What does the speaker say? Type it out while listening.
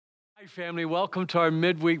Hi, family. Welcome to our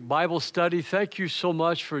midweek Bible study. Thank you so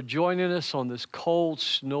much for joining us on this cold,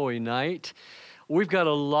 snowy night. We've got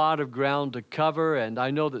a lot of ground to cover, and I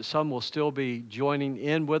know that some will still be joining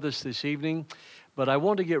in with us this evening, but I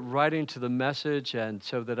want to get right into the message, and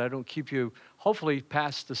so that I don't keep you, hopefully,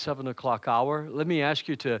 past the 7 o'clock hour. Let me ask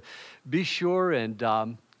you to be sure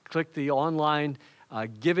and click the online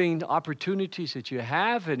giving opportunities that you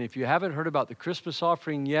have, and if you haven't heard about the Christmas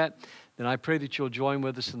offering yet, then I pray that you'll join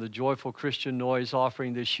with us in the Joyful Christian Noise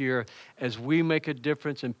offering this year as we make a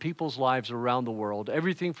difference in people's lives around the world.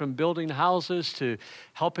 Everything from building houses to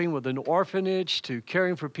helping with an orphanage to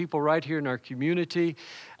caring for people right here in our community,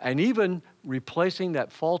 and even replacing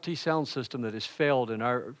that faulty sound system that has failed in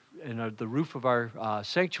the roof of our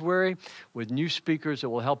sanctuary with new speakers that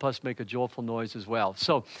will help us make a joyful noise as well.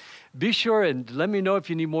 So be sure and let me know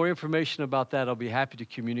if you need more information about that. I'll be happy to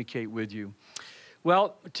communicate with you.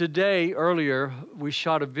 Well, today, earlier, we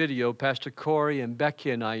shot a video, Pastor Corey and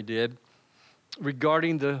Becky and I did,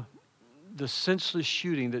 regarding the senseless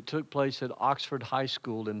shooting that took place at Oxford High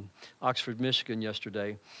School in Oxford, Michigan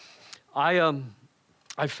yesterday. I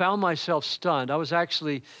found myself stunned. I was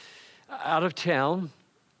actually out of town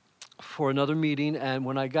for another meeting, and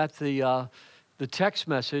when I got the text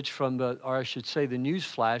message from the news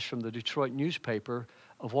flash from the Detroit newspaper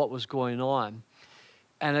of what was going on,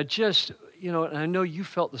 and it just, and I know you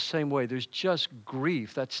felt the same way. There's just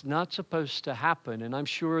grief. That's not supposed to happen. And I'm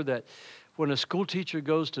sure that when a school teacher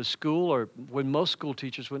goes to school, or when most school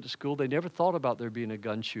teachers went to school, they never thought about there being a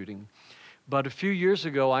gun shooting. But a few years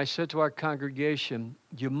ago, I said to our congregation,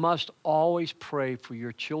 you must always pray for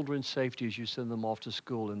your children's safety as you send them off to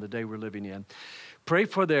school in the day we're living in. Pray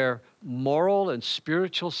for their moral and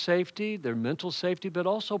spiritual safety, their mental safety, but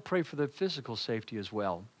also pray for their physical safety as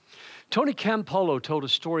well. Tony Campolo told a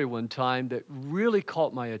story one time that really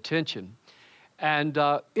caught my attention. And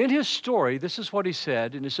in his story, this is what he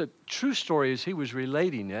said, and it's a true story as he was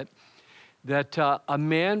relating it, that a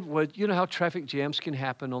man would, you know how traffic jams can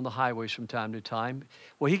happen on the highways from time to time?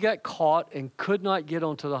 Well, he got caught and could not get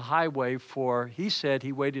onto the highway for, he said,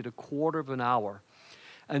 he waited a quarter of an hour.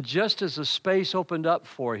 And just as the space opened up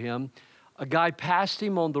for him, a guy passed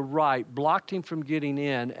him on the right, blocked him from getting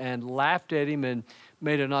in, and laughed at him and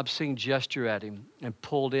made an obscene gesture at him and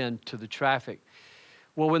pulled into the traffic.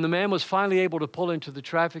 Well, when the man was finally able to pull into the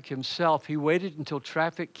traffic himself, he waited until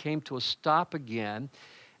traffic came to a stop again,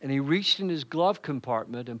 and he reached in his glove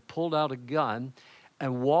compartment and pulled out a gun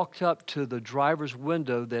and walked up to the driver's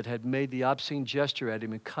window that had made the obscene gesture at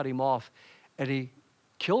him and cut him off, and he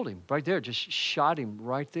killed him right there, just shot him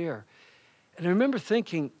right there. And I remember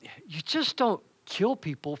thinking, you just don't kill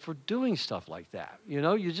people for doing stuff like that.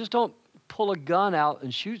 You just don't pull a gun out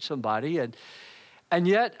and shoot somebody. And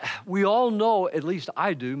yet we all know, at least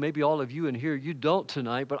I do, maybe all of you in here, you don't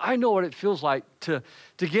tonight, but I know what it feels like to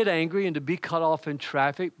get angry and to be cut off in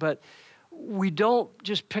traffic, but we don't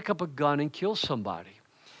just pick up a gun and kill somebody.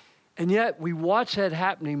 And yet we watch that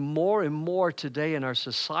happening more and more today in our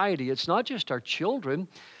society. It's not just our children,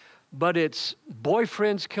 but it's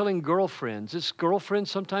boyfriends killing girlfriends. It's girlfriends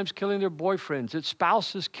sometimes killing their boyfriends. It's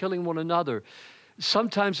spouses killing one another.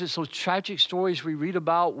 Sometimes it's those tragic stories we read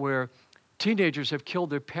about where teenagers have killed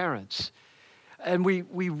their parents. And we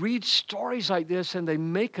read stories like this and they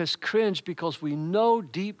make us cringe because we know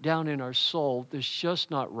deep down in our soul that's just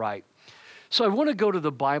not right. So I want to go to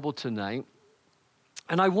the Bible tonight,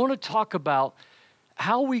 and I want to talk about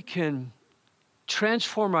how we can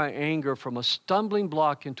transform our anger from a stumbling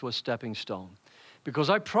block into a stepping stone. Because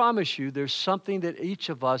I promise you, there's something that each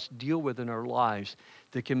of us deal with in our lives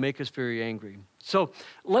that can make us very angry. So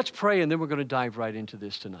let's pray, and then we're going to dive right into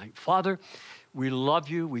this tonight. Father, we love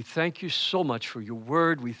you. We thank you so much for your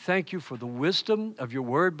word. We thank you for the wisdom of your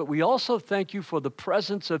word, but we also thank you for the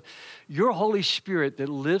presence of your Holy Spirit that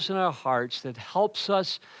lives in our hearts, that helps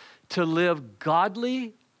us to live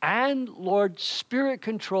godly and, Lord,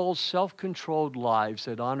 Spirit-controlled, self-controlled lives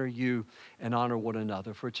that honor you and honor one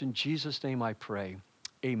another. For it's in Jesus' name I pray.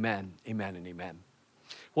 Amen, amen, and amen.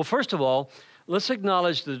 Well, first of all, let's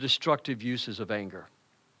acknowledge the destructive uses of anger.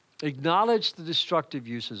 Acknowledge the destructive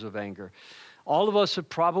uses of anger. All of us have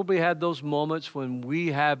probably had those moments when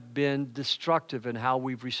we have been destructive in how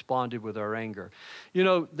we've responded with our anger.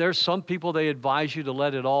 There's some people, they advise you to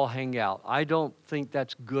let it all hang out. I don't think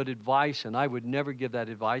that's good advice, and I would never give that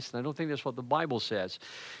advice, and I don't think that's what the Bible says.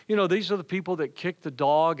 These are the people that kick the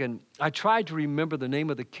dog, and I tried to remember the name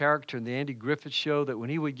of the character in the Andy Griffith Show that when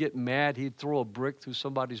he would get mad, he'd throw a brick through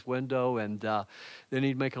somebody's window and then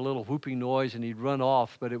he'd make a little whooping noise and he'd run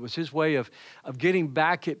off. But it was his way of getting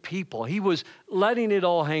back at people. He was letting it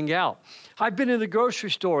all hang out. I've been in the grocery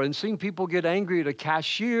store and seen people get angry at a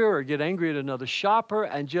cashier or get angry at another shopper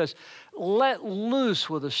and just let loose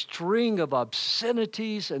with a string of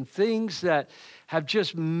obscenities and things that have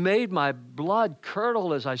just made my blood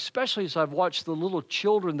curdle, especially as I've watched the little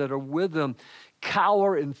children that are with them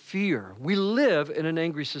cower in fear. We live in an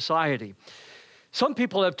angry society. Some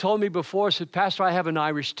people have told me before, said, Pastor, I have an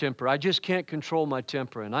Irish temper. I just can't control my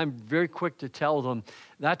temper. And I'm very quick to tell them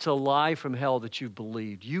that's a lie from hell that you've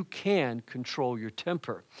believed. You can control your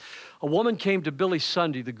temper. A woman came to Billy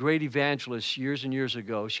Sunday, the great evangelist, years and years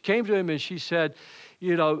ago. She came to him and she said,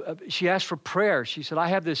 she asked for prayer. She said, I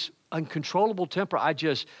have this uncontrollable temper. I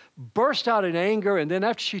just burst out in anger. And then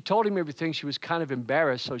after she told him everything, she was kind of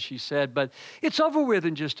embarrassed. So she said, but it's over with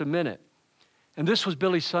in just a minute. And this was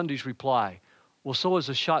Billy Sunday's reply. Well, so is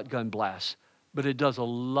a shotgun blast, but it does a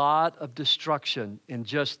lot of destruction in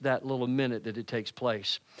just that little minute that it takes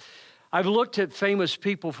place. I've looked at famous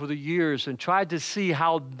people for the years and tried to see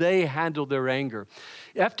how they handled their anger.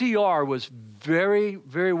 FDR was very,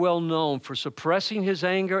 very well known for suppressing his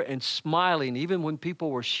anger and smiling, even when people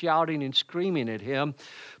were shouting and screaming at him.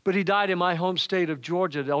 But he died in my home state of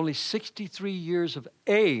Georgia at only 63 years of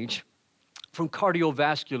age from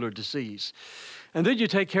cardiovascular disease. And then you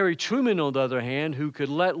take Harry Truman, on the other hand, who could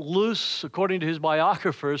let loose, according to his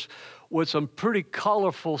biographers, with some pretty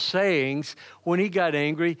colorful sayings when he got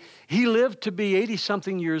angry. He lived to be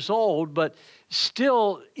 80-something years old, but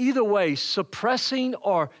still, either way, suppressing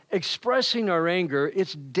or expressing our anger,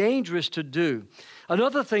 it's dangerous to do.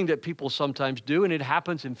 Another thing that people sometimes do, and it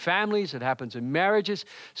happens in families, it happens in marriages,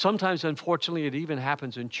 sometimes, unfortunately, it even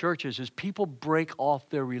happens in churches, is people break off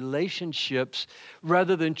their relationships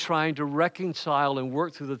rather than trying to reconcile and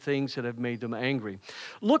work through the things that have made them angry.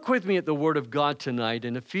 Look with me at the Word of God tonight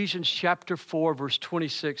in Ephesians chapter 4, verse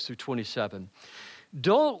 26 through 27.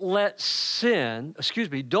 Don't sin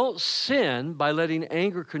by letting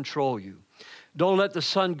anger control you. Don't let the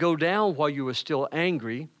sun go down while you are still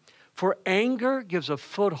angry, for anger gives a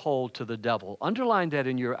foothold to the devil. Underline that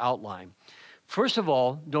in your outline. First of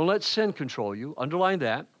all, don't let sin control you. Underline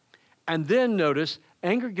that. And then notice,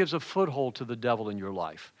 anger gives a foothold to the devil in your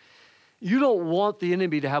life. You don't want the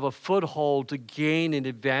enemy to have a foothold to gain an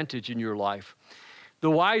advantage in your life. The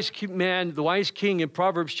wise king in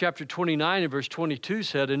Proverbs chapter 29 and verse 22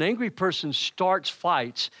 said, an angry person starts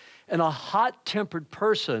fights, and a hot-tempered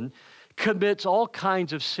person commits all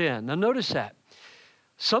kinds of sin. Now notice that.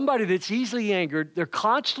 Somebody that's easily angered, they're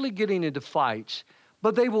constantly getting into fights,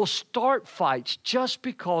 but they will start fights just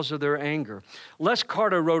because of their anger. Les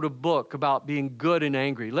Carter wrote a book about being good and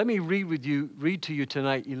angry. Let me read to you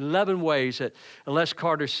tonight 11 ways that Les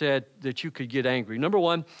Carter said that you could get angry. Number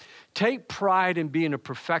one, take pride in being a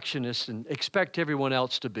perfectionist and expect everyone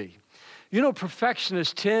else to be. You know,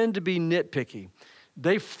 perfectionists tend to be nitpicky.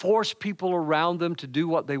 They force people around them to do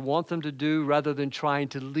what they want them to do rather than trying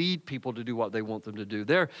to lead people to do what they want them to do.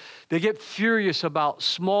 They get furious about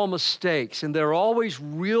small mistakes, and they're always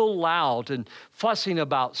real loud and fussing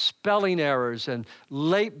about spelling errors and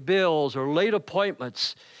late bills or late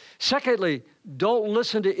appointments. Secondly, don't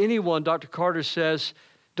listen to anyone, Dr. Carter says,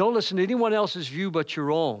 don't listen to anyone else's view but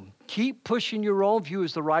your own. Keep pushing your own view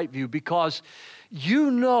as the right view because you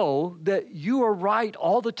know that you are right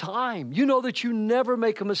all the time. You know that you never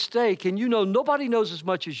make a mistake, and you know nobody knows as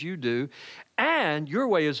much as you do, and your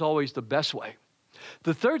way is always the best way.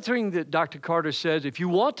 The third thing that Dr. Carter says, if you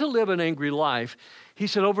want to live an angry life, he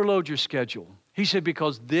said, overload your schedule. He said,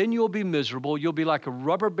 because then you'll be miserable. You'll be like a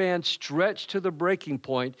rubber band stretched to the breaking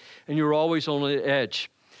point, and you're always on the edge.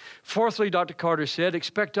 Fourthly, Dr. Carter said,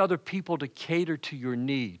 expect other people to cater to your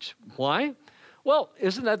needs. Why? Well,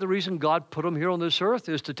 isn't that the reason God put them here on this earth,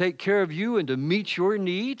 is to take care of you and to meet your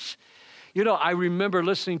needs? You know, I remember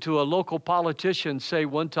listening to a local politician say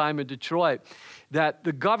one time in Detroit that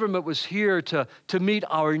the government was here to meet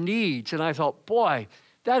our needs. And I thought, boy,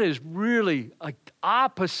 that is really an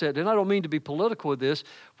opposite, and I don't mean to be political with this,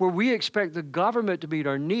 where we expect the government to meet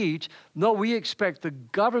our needs. No, we expect the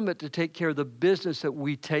government to take care of the business that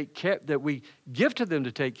we give to them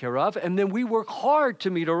to take care of, and then we work hard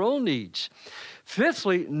to meet our own needs.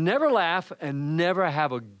 Fifthly, never laugh and never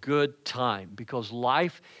have a good time, because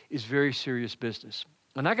life is very serious business.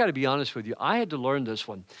 And I got to be honest with you, I had to learn this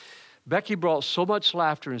one. Becky brought so much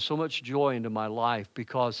laughter and so much joy into my life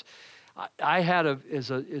because I had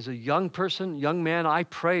as a young person, young man, I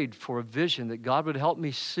prayed for a vision that God would help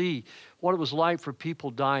me see what it was like for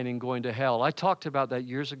people dying and going to hell. I talked about that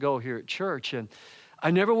years ago here at church, and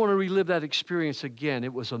I never want to relive that experience again.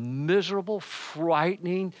 It was a miserable,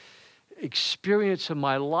 frightening experience in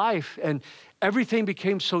my life, and everything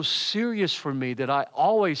became so serious for me that I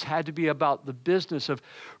always had to be about the business of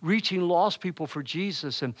reaching lost people for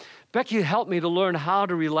Jesus. And Becky helped me to learn how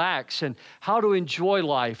to relax and how to enjoy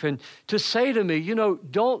life, and to say to me,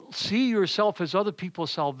 don't see yourself as other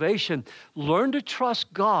people's salvation. Learn to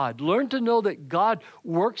trust God. Learn to know that God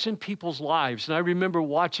works in people's lives. And I remember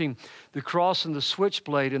watching The Cross and the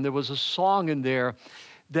Switchblade, and there was a song in there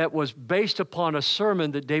that was based upon a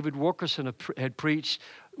sermon that David Wilkerson had preached,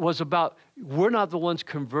 was about, we're not the ones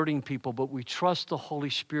converting people, but we trust the Holy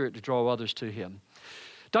Spirit to draw others to him.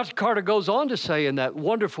 Dr. Carter goes on to say in that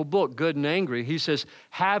wonderful book, Good and Angry, he says,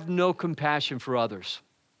 have no compassion for others.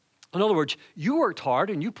 In other words, you worked hard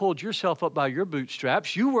and you pulled yourself up by your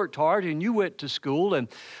bootstraps. You worked hard and you went to school. And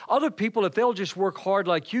other people, if they'll just work hard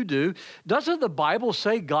like you do, doesn't the Bible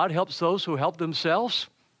say God helps those who help themselves?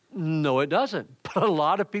 No, it doesn't. But a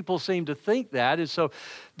lot of people seem to think that. And so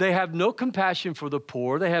they have no compassion for the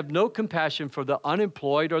poor. They have no compassion for the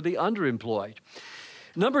unemployed or the underemployed.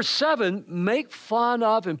 Number 7, make fun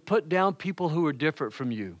of and put down people who are different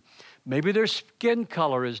from you. Maybe their skin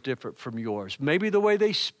color is different from yours. Maybe the way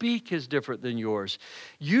they speak is different than yours.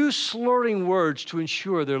 Use slurring words to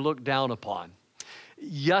ensure they're looked down upon.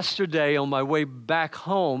 Yesterday, on my way back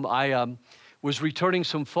home, I was returning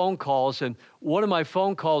some phone calls, and one of my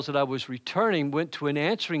phone calls that I was returning went to an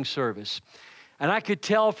answering service. And I could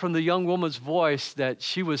tell from the young woman's voice that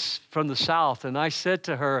she was from the South. And I said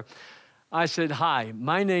to her, I said, hi,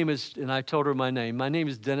 my name is, and I told her my name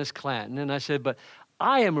is Dennis Clanton. And I said, but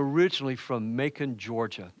I am originally from Macon,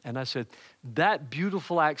 Georgia. And I said, that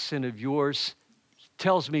beautiful accent of yours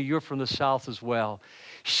tells me you're from the South as well.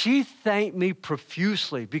 She thanked me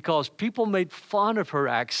profusely because people made fun of her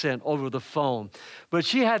accent over the phone. But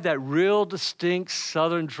she had that real distinct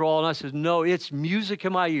Southern drawl. And I said, no, it's music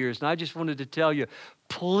in my ears. And I just wanted to tell you,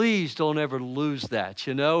 please don't ever lose that,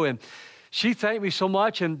 And she thanked me so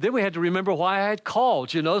much. And then we had to remember why I had called,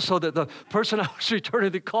 so that the person I was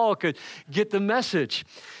returning the call could get the message.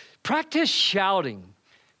 Practice shouting.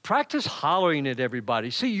 Practice hollering at everybody.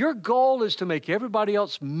 See, your goal is to make everybody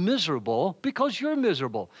else miserable because you're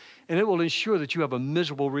miserable. And it will ensure that you have a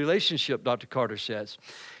miserable relationship, Dr. Carter says.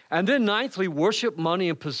 And then 9thly, worship money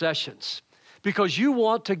and possessions because you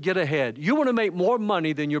want to get ahead. You want to make more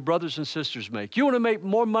money than your brothers and sisters make. You want to make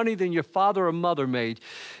more money than your father or mother made.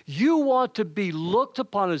 You want to be looked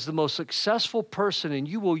upon as the most successful person, and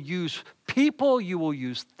you will use people, you will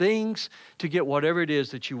use things to get whatever it is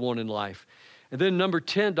that you want in life. And then number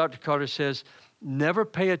 10, Dr. Carter says, never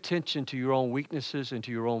pay attention to your own weaknesses and to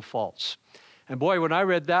your own faults. And boy, when I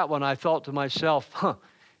read that one, I thought to myself,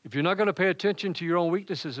 if you're not going to pay attention to your own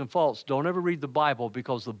weaknesses and faults, don't ever read the Bible,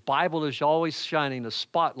 because the Bible is always shining a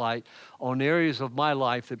spotlight on areas of my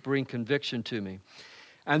life that bring conviction to me.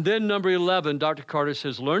 And then number 11, Dr. Carter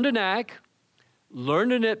says, learn to nag, learn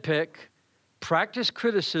to nitpick, practice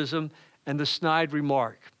criticism, and the snide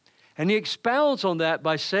remark. And he expounds on that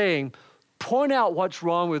by saying, point out what's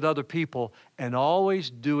wrong with other people and always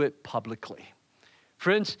do it publicly.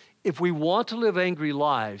 Friends, if we want to live angry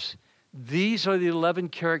lives, these are the 11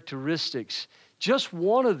 characteristics. Just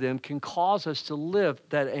one of them can cause us to live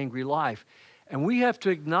that angry life. And we have to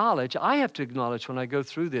acknowledge, I have to acknowledge when I go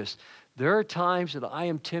through this, there are times that I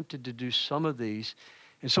am tempted to do some of these.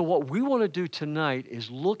 And so what we want to do tonight is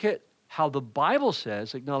look at how the Bible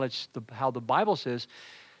says, how the Bible says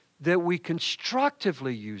that we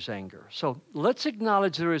constructively use anger. So let's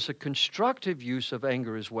acknowledge there is a constructive use of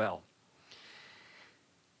anger as well.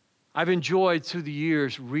 I've enjoyed through the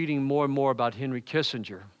years reading more and more about Henry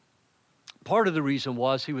Kissinger. Part of the reason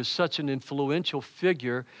was he was such an influential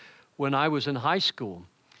figure when I was in high school.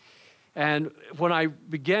 And when I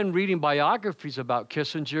began reading biographies about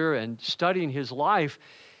Kissinger and studying his life,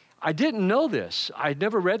 I didn't know this. I'd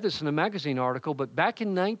never read this in a magazine article, but back in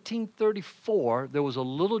 1934, there was a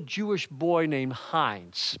little Jewish boy named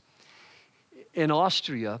Heinz in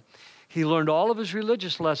Austria. He learned all of his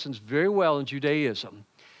religious lessons very well in Judaism,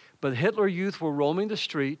 but Hitler Youth were roaming the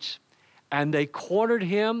streets, and they cornered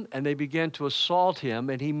him, and they began to assault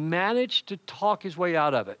him, and he managed to talk his way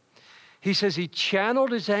out of it. He says he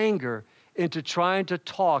channeled his anger into trying to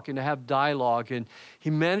talk and to have dialogue. And he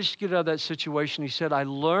managed to get out of that situation. He said, I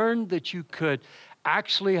learned that you could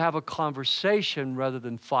actually have a conversation rather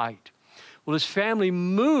than fight. Well, his family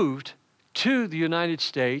moved to the United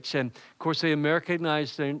States. And of course, they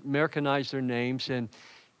Americanized their names. And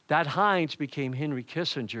That Heinz became Henry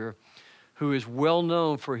Kissinger, who is well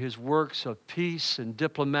known for his works of peace and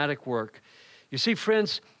diplomatic work. You see,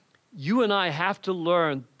 friends, you and I have to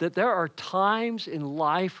learn that there are times in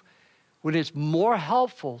life when it's more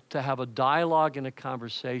helpful to have a dialogue and a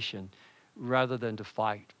conversation rather than to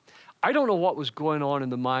fight. I don't know what was going on in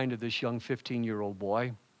the mind of this young 15-year-old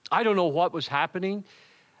boy. I don't know what was happening.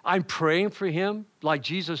 I'm praying for him like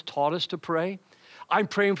Jesus taught us to pray. I'm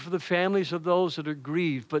praying for the families of those that are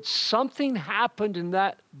grieved, but something happened in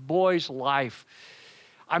that boy's life.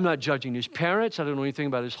 I'm not judging his parents. I don't know anything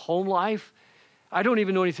about his home life. I don't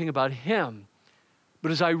even know anything about him.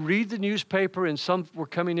 But as I read the newspaper, and some were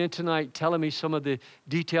coming in tonight telling me some of the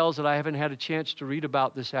details that I haven't had a chance to read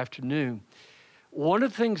about this afternoon, one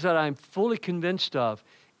of the things that I'm fully convinced of,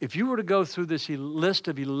 if you were to go through this list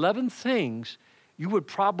of 11 things, you would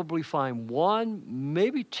probably find one,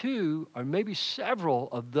 maybe two, or maybe several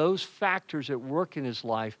of those factors at work in his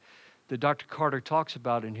life that Dr. Carter talks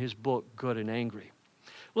about in his book, Good and Angry.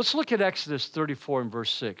 Let's look at Exodus 34 and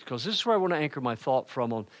verse 6, because this is where I want to anchor my thought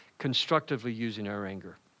from on constructively using our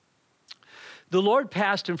anger. The Lord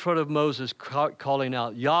passed in front of Moses, calling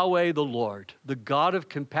out, Yahweh the Lord, the God of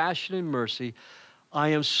compassion and mercy, I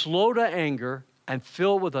am slow to anger and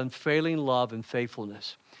filled with unfailing love and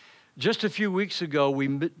faithfulness. Just a few weeks ago, we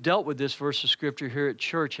dealt with this verse of Scripture here at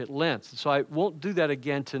church at length, so I won't do that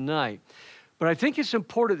again tonight. But I think it's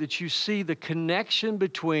important that you see the connection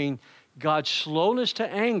between God's slowness to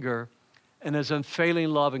anger and his unfailing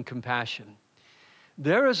love and compassion.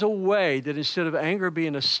 There is a way that instead of anger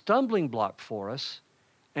being a stumbling block for us,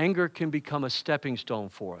 anger can become a stepping stone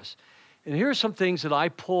for us. And here are some things that I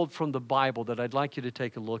pulled from the Bible that I'd like you to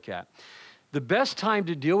take a look at. The best time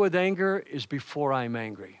to deal with anger is before I'm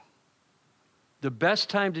angry. The best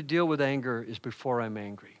time to deal with anger is before I'm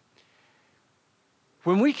angry.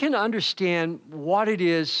 When we can understand what it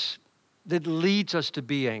is that leads us to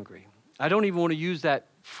be angry. I don't even want to use that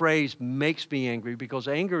phrase, makes me angry, because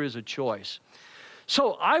anger is a choice.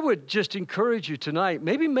 So I would just encourage you tonight,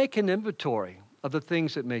 maybe make an inventory of the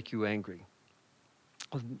things that make you angry.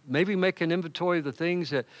 Maybe make an inventory of the things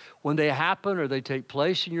that when they happen or they take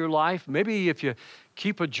place in your life. Maybe if you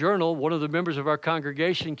keep a journal, one of the members of our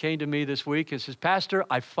congregation came to me this week and says, Pastor,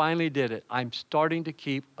 I finally did it. I'm starting to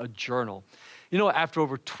keep a journal. You know, after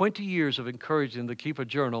over 20 years of encouraging them to keep a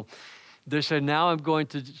journal, they said, now I'm going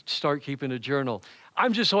to start keeping a journal.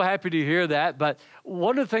 I'm just so happy to hear that. But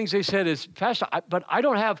one of the things they said is, Pastor, but I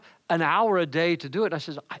don't have an hour a day to do it. And I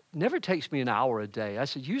said, it never takes me an hour a day. I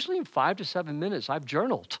said, usually in 5 to 7 minutes, I've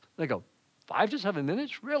journaled. They go, 5 to 7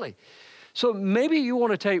 minutes? Really? So maybe you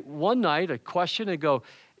want to take one night, a question, and go,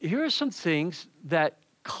 here are some things that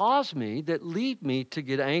cause me, that lead me to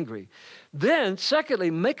get angry. Then,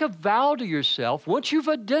 secondly, make a vow to yourself. Once you've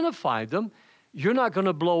identified them, you're not going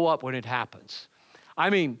to blow up when it happens. I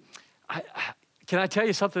mean, can I tell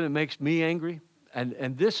you something that makes me angry?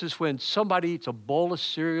 And this is when somebody eats a bowl of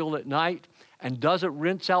cereal at night and doesn't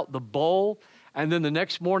rinse out the bowl. And then the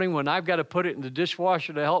next morning when I've got to put it in the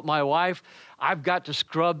dishwasher to help my wife, I've got to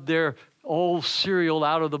scrub their old cereal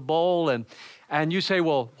out of the bowl. And you say,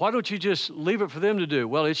 well, why don't you just leave it for them to do?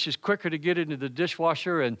 Well, it's just quicker to get it into the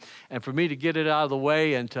dishwasher and for me to get it out of the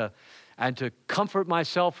way and to comfort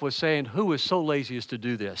myself with saying, who is so lazy as to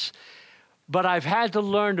do this? But I've had to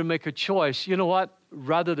learn to make a choice. You know what?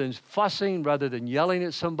 Rather than fussing, rather than yelling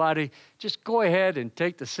at somebody, just go ahead and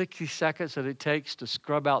take the 60 seconds that it takes to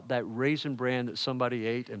scrub out that Raisin Bran that somebody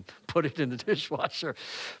ate and put it in the dishwasher.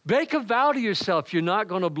 Make a vow to yourself you're not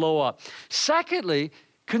going to blow up. Secondly,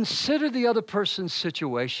 consider the other person's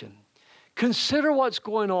situation. Consider what's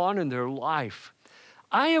going on in their life.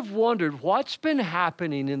 I have wondered what's been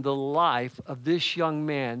happening in the life of this young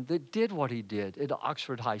man that did what he did at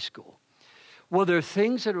Oxford High School. Were there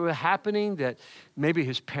things that were happening that maybe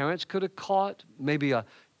his parents could have caught? Maybe a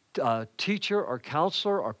teacher or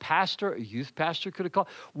counselor or pastor, a youth pastor could have caught?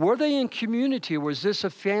 Were they in community? Or was this a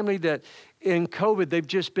family that in COVID they've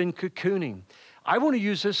just been cocooning? I want to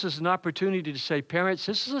use this as an opportunity to say, parents,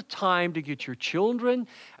 this is a time to get your children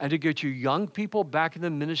and to get your young people back in the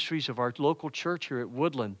ministries of our local church here at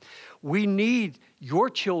Woodland. We need your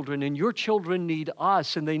children, and your children need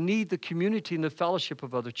us, and they need the community and the fellowship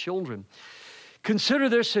of other children. Consider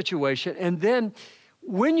their situation, and then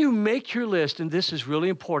when you make your list, and this is really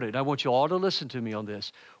important, I want you all to listen to me on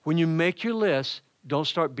this. When you make your list, don't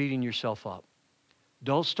start beating yourself up.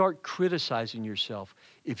 Don't start criticizing yourself.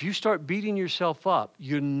 If you start beating yourself up,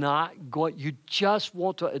 you just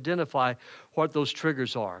want to identify what those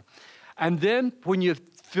triggers are. And then when you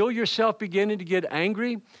feel yourself beginning to get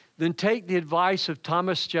angry, then take the advice of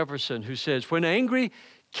Thomas Jefferson, who says, when angry,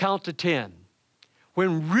 count to 10.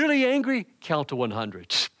 When really angry, count to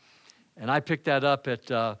 100. And I picked that up at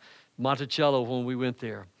Monticello when we went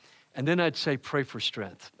there. And then I'd say, pray for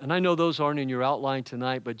strength. And I know those aren't in your outline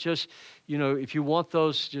tonight, but just, if you want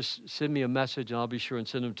those, just send me a message and I'll be sure and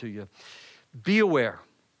send them to you. Be aware.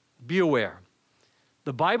 Be aware.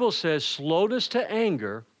 The Bible says slowness to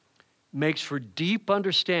anger makes for deep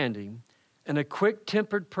understanding, and a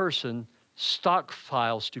quick-tempered person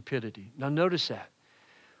stockpiles stupidity. Now notice that.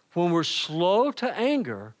 When we're slow to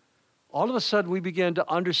anger, all of a sudden we begin to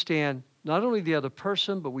understand not only the other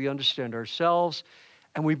person, but we understand ourselves,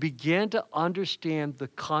 and we begin to understand the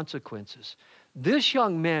consequences. This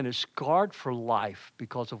young man is scarred for life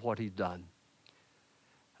because of what he's done.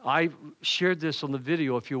 I shared this on the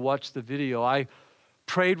video. If you watch the video, I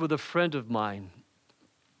prayed with a friend of mine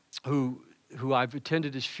who I've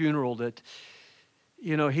attended his funeral that,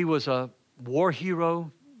 he was a war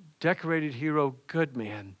hero, decorated hero, good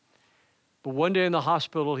man. But one day in the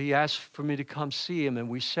hospital, he asked for me to come see him, and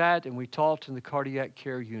we sat and we talked in the cardiac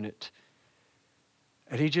care unit.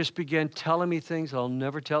 And he just began telling me things I'll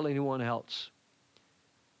never tell anyone else.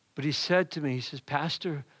 But he said to me, he says,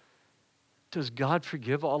 Pastor, does God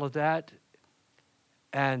forgive all of that?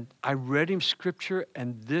 And I read him scripture,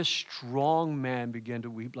 and this strong man began to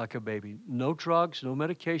weep like a baby. No drugs, no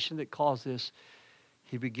medication that caused this.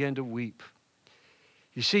 He began to weep.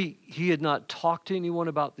 You see, he had not talked to anyone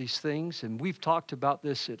about these things, and we've talked about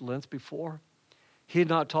this at length before. He had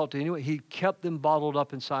not talked to anyone. He kept them bottled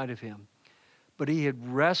up inside of him. But he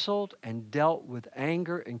had wrestled and dealt with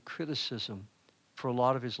anger and criticism for a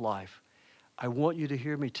lot of his life. I want you to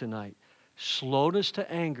hear me tonight. Slowness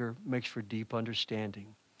to anger makes for deep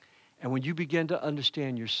understanding. And when you begin to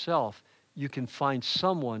understand yourself, you can find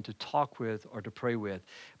someone to talk with or to pray with.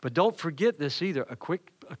 But don't forget this either. A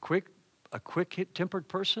quick-tempered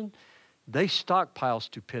person, they stockpile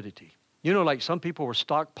stupidity. Like some people were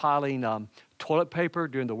stockpiling toilet paper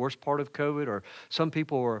during the worst part of COVID, or some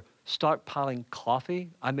people were stockpiling coffee.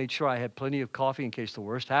 I made sure I had plenty of coffee in case the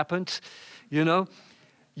worst happens. You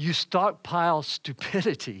stockpile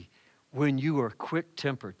stupidity when you are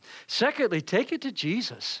quick-tempered. Secondly, take it to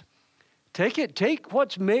Jesus. Take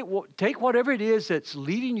whatever it is that's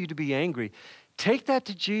leading you to be angry. Take that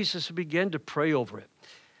to Jesus and begin to pray over it.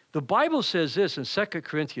 The Bible says this in 2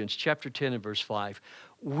 Corinthians chapter 10 and verse 5.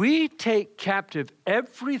 We take captive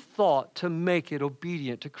every thought to make it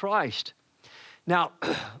obedient to Christ. Now,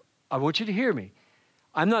 I want you to hear me.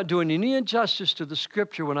 I'm not doing any injustice to the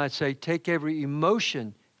scripture when I say take every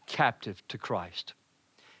emotion captive to Christ.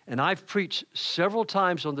 And I've preached several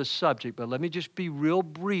times on this subject, but let me just be real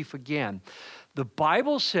brief again. The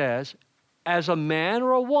Bible says, as a man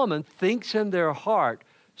or a woman thinks in their heart,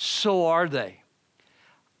 so are they.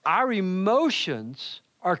 Our emotions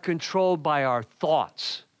are controlled by our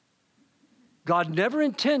thoughts. God never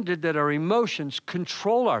intended that our emotions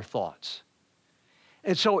control our thoughts.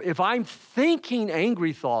 And so if I'm thinking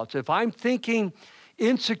angry thoughts, if I'm thinking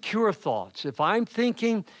insecure thoughts, if I'm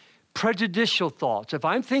thinking prejudicial thoughts, if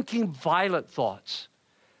I'm thinking violent thoughts,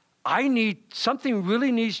 something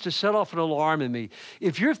really needs to set off an alarm in me.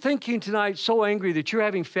 If you're thinking tonight so angry that you're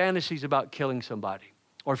having fantasies about killing somebody,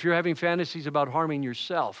 or if you're having fantasies about harming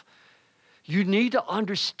yourself, you need to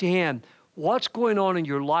understand what's going on in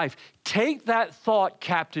your life. Take that thought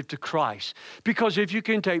captive to Christ. Because if you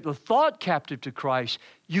can take the thought captive to Christ,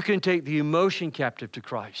 you can take the emotion captive to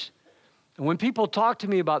Christ. And when people talk to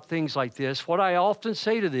me about things like this, what I often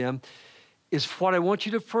say to them is, what I want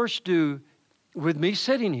you to first do with me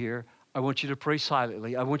sitting here, I want you to pray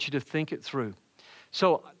silently. I want you to think it through.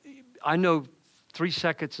 So I know 3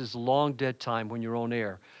 seconds is long dead time when you're on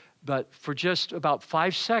air, but for just about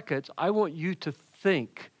 5 seconds, I want you to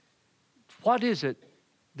think, what is it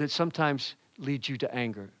that sometimes leads you to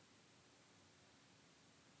anger?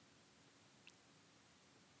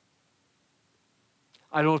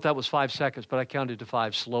 I don't know if that was 5 seconds, but I counted to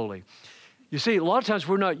 5 slowly. You see, a lot of times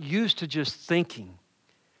we're not used to just thinking.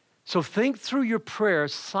 So think through your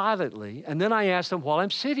prayers silently, and then I ask them, while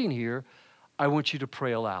I'm sitting here, I want you to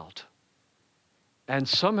pray aloud. And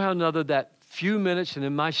somehow or another, that few minutes, and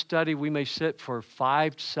in my study, we may sit for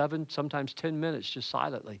 5, 7, sometimes 10 minutes just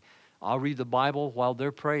silently. I'll read the Bible while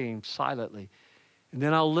they're praying silently. And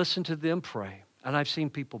then I'll listen to them pray. And I've seen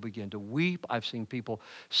people begin to weep. I've seen people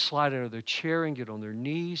slide out of their chair and get on their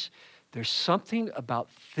knees. There's something about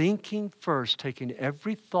thinking first, taking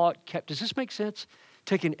every thought captive. Does this make sense?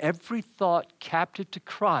 Taking every thought captive to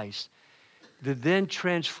Christ that then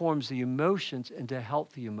transforms the emotions into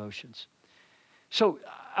healthy emotions. So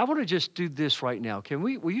I want to just do this right now.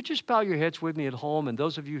 Will you just bow your heads with me at home? And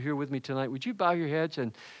those of you here with me tonight, would you bow your heads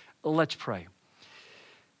and let's pray.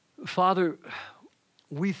 Father,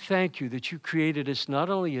 we thank you that you created us not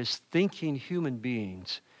only as thinking human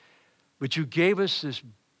beings, but you gave us this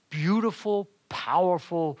beautiful,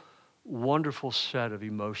 powerful, wonderful set of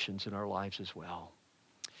emotions in our lives as well.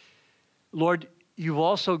 Lord, you've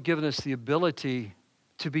also given us the ability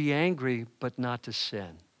to be angry, but not to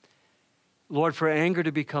sin. Lord, for anger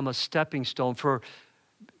to become a stepping stone, for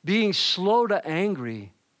being slow to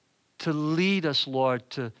angry to lead us, Lord,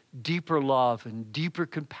 to deeper love and deeper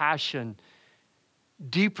compassion,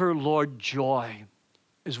 deeper, Lord, joy,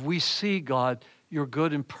 as we see, God, your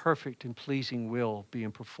good and perfect and pleasing will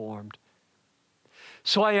being performed.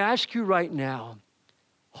 So I ask you right now,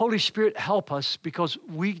 Holy Spirit, help us, because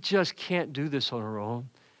we just can't do this on our own.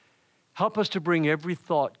 Help us to bring every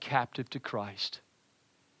thought captive to Christ.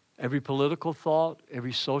 Every political thought,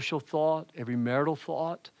 every social thought, every marital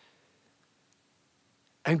thought.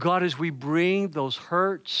 And God, as we bring those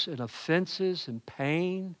hurts and offenses and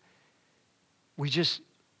pain, we just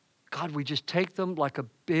take them like a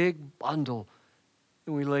big bundle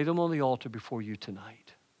and we lay them on the altar before you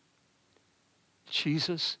tonight.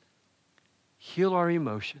 Jesus, heal our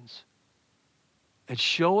emotions and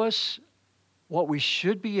show us what we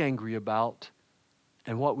should be angry about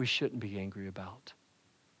and what we shouldn't be angry about.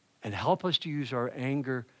 And help us to use our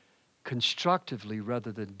anger constructively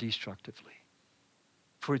rather than destructively.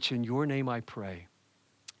 For it's in your name I pray.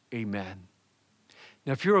 Amen.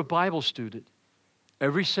 Now, if you're a Bible student,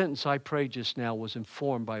 every sentence I prayed just now was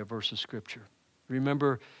informed by a verse of Scripture.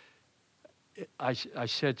 Remember, I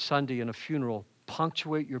said Sunday in a funeral,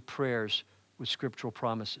 punctuate your prayers with scriptural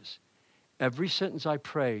promises. Every sentence I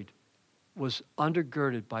prayed was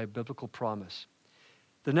undergirded by a biblical promise.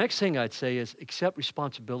 The next thing I'd say is accept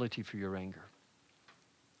responsibility for your anger.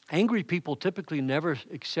 Angry people typically never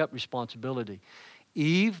accept responsibility.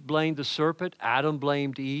 Eve blamed the serpent. Adam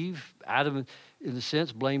blamed Eve. Adam, in a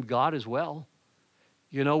sense, blamed God as well.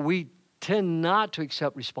 You know, we tend not to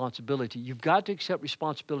accept responsibility. You've got to accept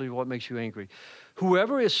responsibility for what makes you angry.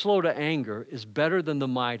 Whoever is slow to anger is better than the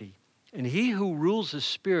mighty, and he who rules the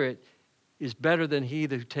spirit is better than he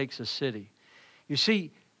who takes a city. You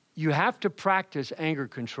see, you have to practice anger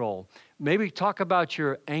control. Maybe talk about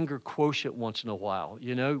your anger quotient once in a while.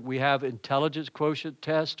 You know, we have intelligence quotient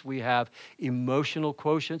tests. We have emotional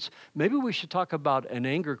quotients. Maybe we should talk about an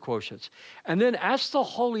anger quotient. And then ask the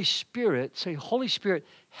Holy Spirit, say, Holy Spirit,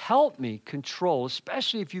 help me control,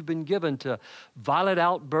 especially if you've been given to violent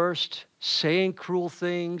outbursts, saying cruel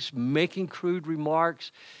things, making crude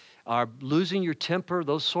remarks, or losing your temper,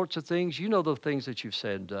 those sorts of things. You know the things that you've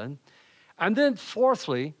said and done. And then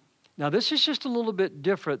fourthly, now this is just a little bit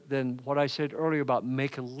different than what I said earlier about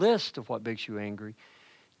make a list of what makes you angry.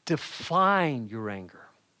 Define your anger.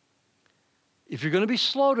 If you're going to be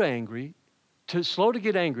slow to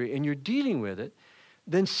get angry, and you're dealing with it,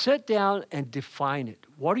 then sit down and define it.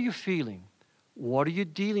 What are you feeling? What are you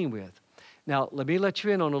dealing with? Now, let me let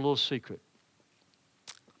you in on a little secret.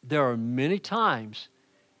 There are many times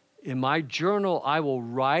in my journal I will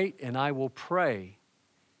write and I will pray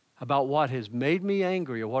about what has made me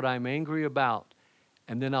angry or what I'm angry about.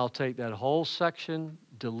 And then I'll take that whole section,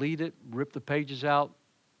 delete it, rip the pages out,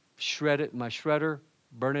 shred it in my shredder,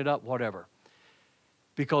 burn it up, whatever.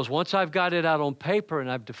 Because once I've got it out on paper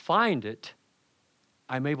and I've defined it,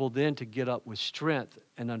 I'm able then to get up with strength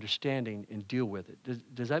and understanding and deal with it.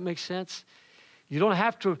 Does that make sense? You don't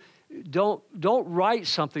have to, don't write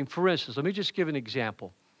something. For instance, let me just give an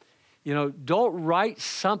example. You know, don't write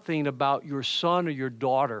something about your son or your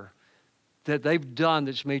daughter that they've done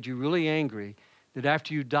that's made you really angry, that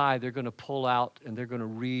after you die, they're going to pull out and they're going to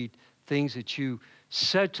read things that you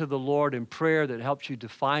said to the Lord in prayer that helped you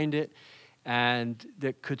define it and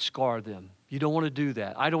that could scar them. You don't want to do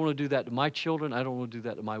that. I don't want to do that to my children. I don't want to do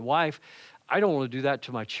that to my wife. I don't want to do that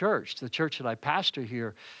to my church, the church that I pastor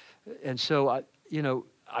here. And so,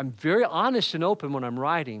 I'm very honest and open when I'm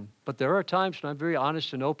writing, but there are times when I'm very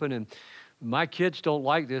honest and open, and my kids don't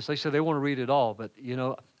like this. They say they want to read it all, but,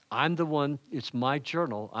 I'm the one, it's my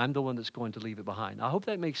journal. I'm the one that's going to leave it behind. I hope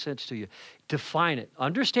that makes sense to you. Define it.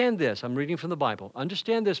 Understand this. I'm reading from the Bible.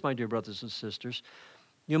 Understand this, my dear brothers and sisters.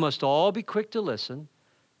 You must all be quick to listen,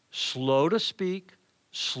 slow to speak,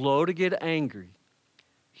 slow to get angry.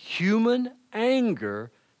 Human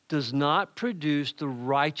anger does not produce the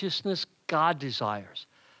righteousness God desires.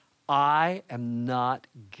 I am not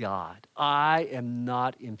God. I am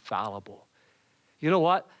not infallible. You know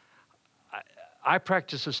what? I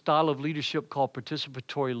practice a style of leadership called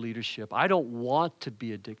participatory leadership. I don't want to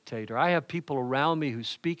be a dictator. I have people around me who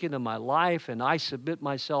speak into my life, and I submit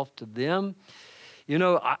myself to them.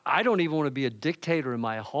 I don't even want to be a dictator in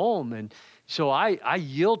my home. And So I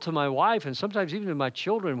yield to my wife and sometimes even to my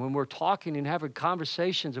children when we're talking and having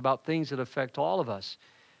conversations about things that affect all of us.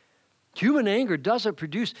 Human anger doesn't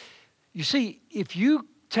produce, you see, if you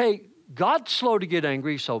take, God's slow to get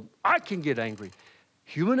angry, so I can get angry.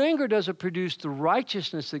 Human anger doesn't produce the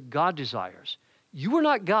righteousness that God desires. You are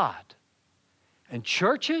not God. And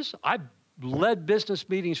churches, I led business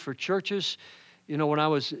meetings for churches, when I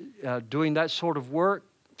was doing that sort of work,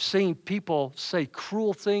 seeing people say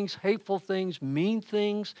cruel things, hateful things, mean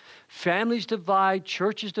things, families divide,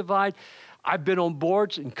 churches divide. I've been on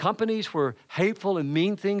boards in companies where hateful and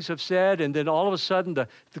mean things have said, and then all of a sudden the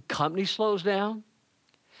company slows down.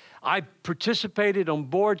 I participated on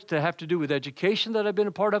boards that have to do with education that I've been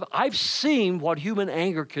a part of. I've seen what human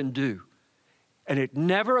anger can do, and it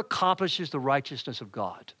never accomplishes the righteousness of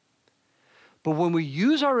God. But when we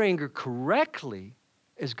use our anger correctly,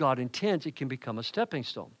 as God intends, it can become a stepping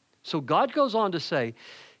stone. So God goes on to say,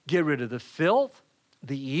 get rid of the filth,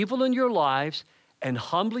 the evil in your lives, and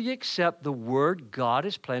humbly accept the word God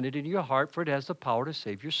has planted in your heart, for it has the power to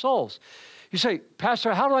save your souls. You say,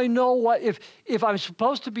 Pastor, how do I know if I'm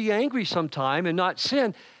supposed to be angry sometime and not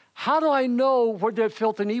sin, how do I know what that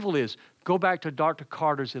filth and evil is? Go back to Dr.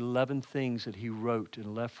 Carter's 11 things that he wrote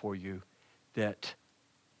and left for you that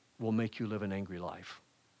will make you live an angry life.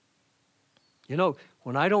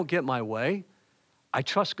 When I don't get my way, I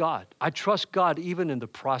trust God. I trust God even in the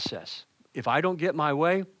process. If I don't get my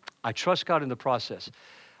way, I trust God in the process.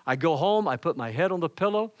 I go home, I put my head on the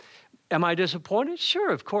pillow. Am I disappointed?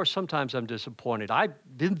 Sure, of course, sometimes I'm disappointed. I've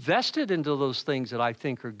invested into those things that I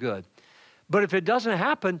think are good. But if it doesn't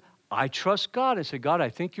happen, I trust God and say, God, I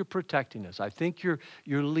think you're protecting us. I think you're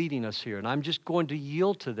leading us here, and I'm just going to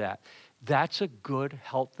yield to that. That's a good,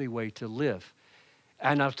 healthy way to live.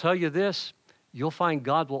 And I'll tell you this, you'll find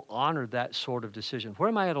God will honor that sort of decision. Where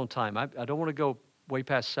am I at on time? I don't want to go way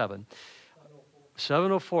past 7.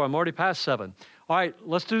 7:04. I'm already past 7. All right,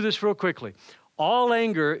 let's do this real quickly. All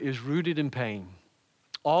anger is rooted in pain.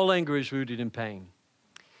 All anger is rooted in pain.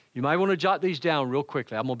 You might want to jot these down real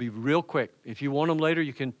quickly. I'm going to be real quick. If you want them later,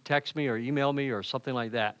 you can text me or email me or something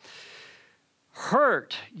like that.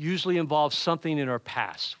 Hurt usually involves something in our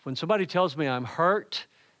past. When somebody tells me I'm hurt,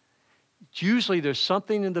 usually there's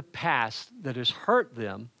something in the past that has hurt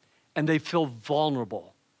them and they feel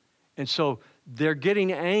vulnerable. And so they're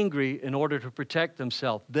getting angry in order to protect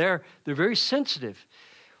themselves. They're very sensitive.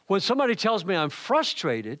 When somebody tells me I'm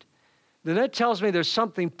frustrated, then that tells me there's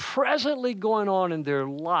something presently going on in their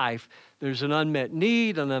life. There's an unmet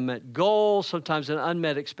need, an unmet goal, sometimes an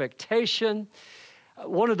unmet expectation.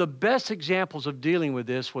 One of the best examples of dealing with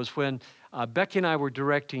this was when Becky and I were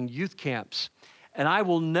directing youth camps. And I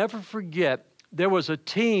will never forget, there was a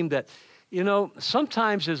team that,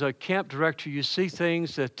 sometimes as a camp director, you see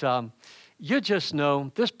things that you just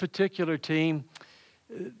know this particular team,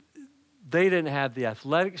 they didn't have the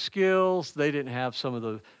athletic skills. They didn't have some of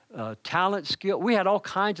the talent skill. We had all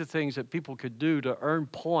kinds of things that people could do to earn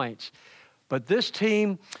points. But this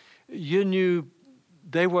team, you knew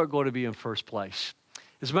they weren't going to be in first place.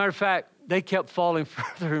 As a matter of fact, they kept falling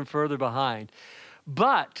further and further behind.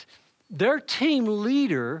 But their team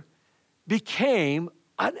leader became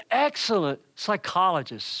an excellent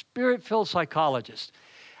psychologist, spirit-filled psychologist.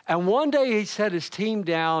 And one day he set his team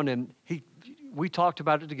down and we talked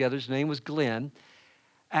about it together. His name was Glenn.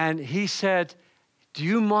 And he said, do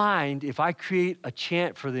you mind if I create a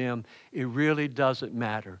chant for them? It really doesn't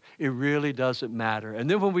matter. It really doesn't matter. And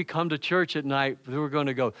then when we come to church at night, we're going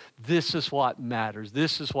to go, this is what matters.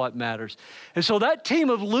 This is what matters. And so that team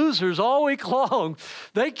of losers all week long,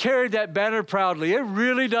 they carried that banner proudly. It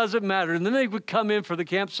really doesn't matter. And then they would come in for the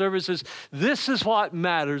camp services. This is what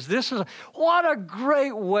matters. What a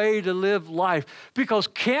great way to live life, because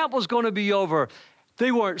camp was going to be over.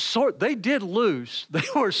 They weren't sore. They did lose. They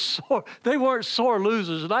weren't sore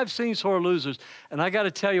losers, and I've seen sore losers. And I got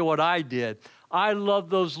to tell you what I did. I love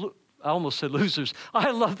those. I almost said losers. I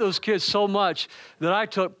love those kids so much that I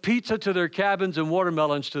took pizza to their cabins and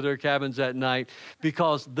watermelons to their cabins that night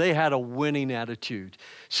because they had a winning attitude.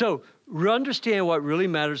 So understand what really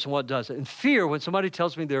matters and what doesn't. And fear, when somebody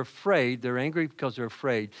tells me they're afraid, they're angry because they're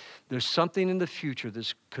afraid, there's something in the future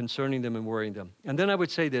that's concerning them and worrying them. And then I would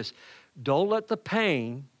say this. Don't let the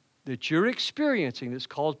pain that you're experiencing that's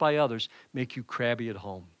caused by others make you crabby at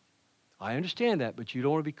home. I understand that, but you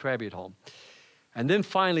don't want to be crabby at home. And then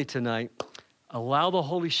finally tonight, allow the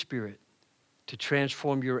Holy Spirit to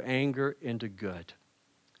transform your anger into good.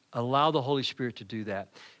 Allow the Holy Spirit to do that.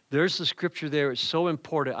 There's the scripture there. It's so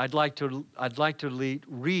important. I'd like to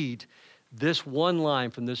read this one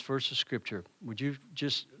line from this verse of scripture. Would you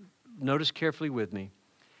just notice carefully with me?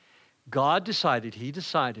 He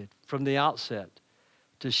decided from the outset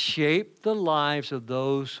to shape the lives of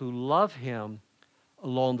those who love him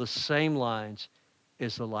along the same lines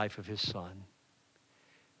as the life of his son.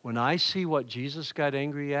 When I see what Jesus got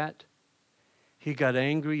angry at, he got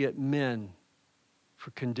angry at men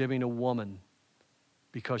for condemning a woman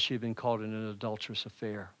because she had been caught in an adulterous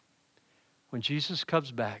affair. When Jesus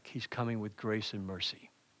comes back, he's coming with grace and mercy.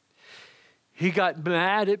 He got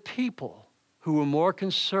mad at people who were more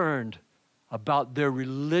concerned about their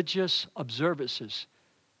religious observances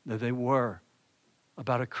than they were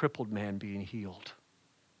about a crippled man being healed.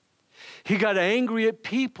 He got angry at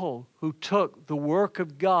people who took the work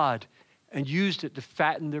of God and used it to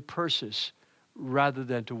fatten their purses rather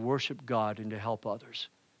than to worship God and to help others.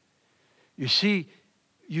 You see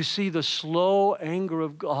the slow anger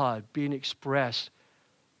of God being expressed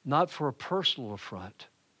not for a personal affront,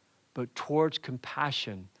 but towards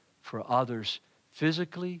compassion for others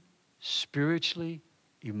physically, spiritually,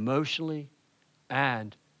 emotionally,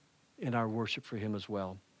 and in our worship for him as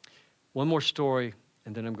well. One more story,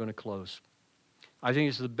 and then I'm going to close. I think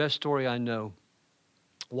it's the best story I know.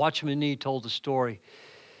 Watchman Nee told the story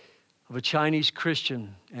of a Chinese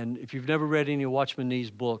Christian, and if you've never read any of Watchman Nee's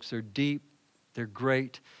books, they're deep, they're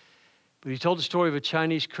great. But he told the story of a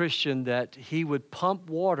Chinese Christian that he would pump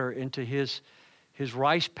water into his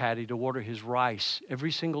rice paddy to water his rice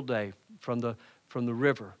every single day from the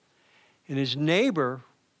river. And his neighbor,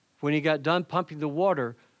 when he got done pumping the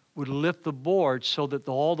water, would lift the board so that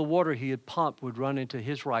all the water he had pumped would run into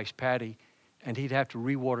his rice paddy, and he'd have to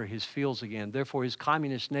rewater his fields again. Therefore, his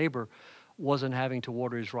communist neighbor wasn't having to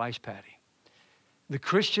water his rice paddy. The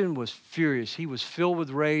Christian was furious. He was filled with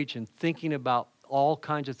rage and thinking about all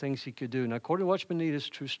kinds of things he could do. Now, according to Watchman Nee, this is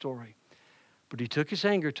a true story. But he took his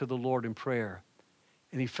anger to the Lord in prayer,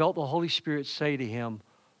 and he felt the Holy Spirit say to him,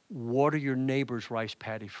 water your neighbor's rice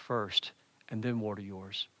paddy first, and then water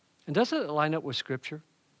yours. And doesn't it line up with Scripture?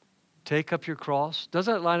 Take up your cross.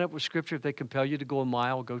 Doesn't it line up with Scripture? If they compel you to go a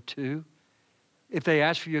mile, go 2. If they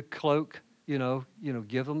ask for your cloak,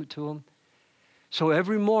 give them to them. So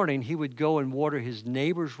every morning he would go and water his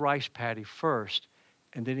neighbor's rice paddy first,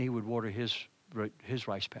 and then he would water his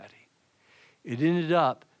rice paddy. It ended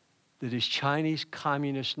up that his Chinese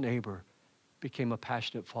communist neighbor became a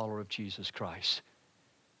passionate follower of Jesus Christ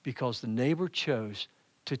because the neighbor chose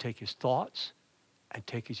to take his thoughts and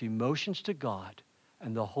take his emotions to God,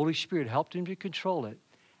 and the Holy Spirit helped him to control it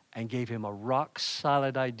and gave him a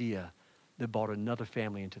rock-solid idea that brought another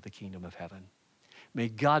family into the kingdom of heaven. May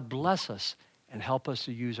God bless us and help us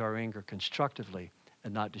to use our anger constructively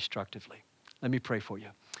and not destructively. Let me pray for you.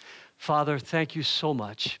 Father, thank you so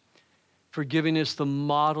much for giving us the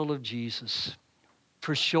model of Jesus,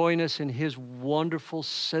 for showing us in his wonderful,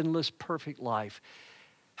 sinless, perfect life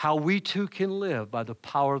how we too can live by the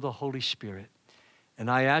power of the Holy Spirit. And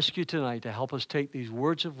I ask you tonight to help us take these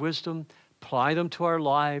words of wisdom, apply them to our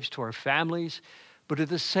lives, to our families, but at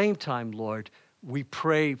the same time, Lord, we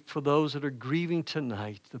pray for those that are grieving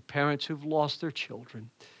tonight, the parents who've lost their children.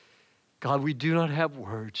 God, we do not have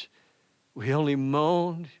words. We only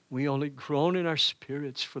moan, we only groan in our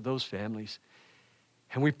spirits for those families.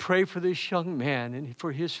 And we pray for this young man and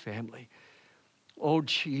for his family. Oh,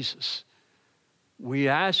 Jesus, we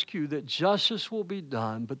ask you that justice will be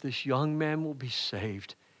done, but this young man will be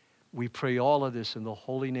saved. We pray all of this in the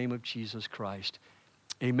holy name of Jesus Christ.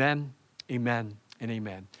 Amen, amen, and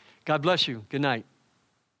amen. God bless you. Good night.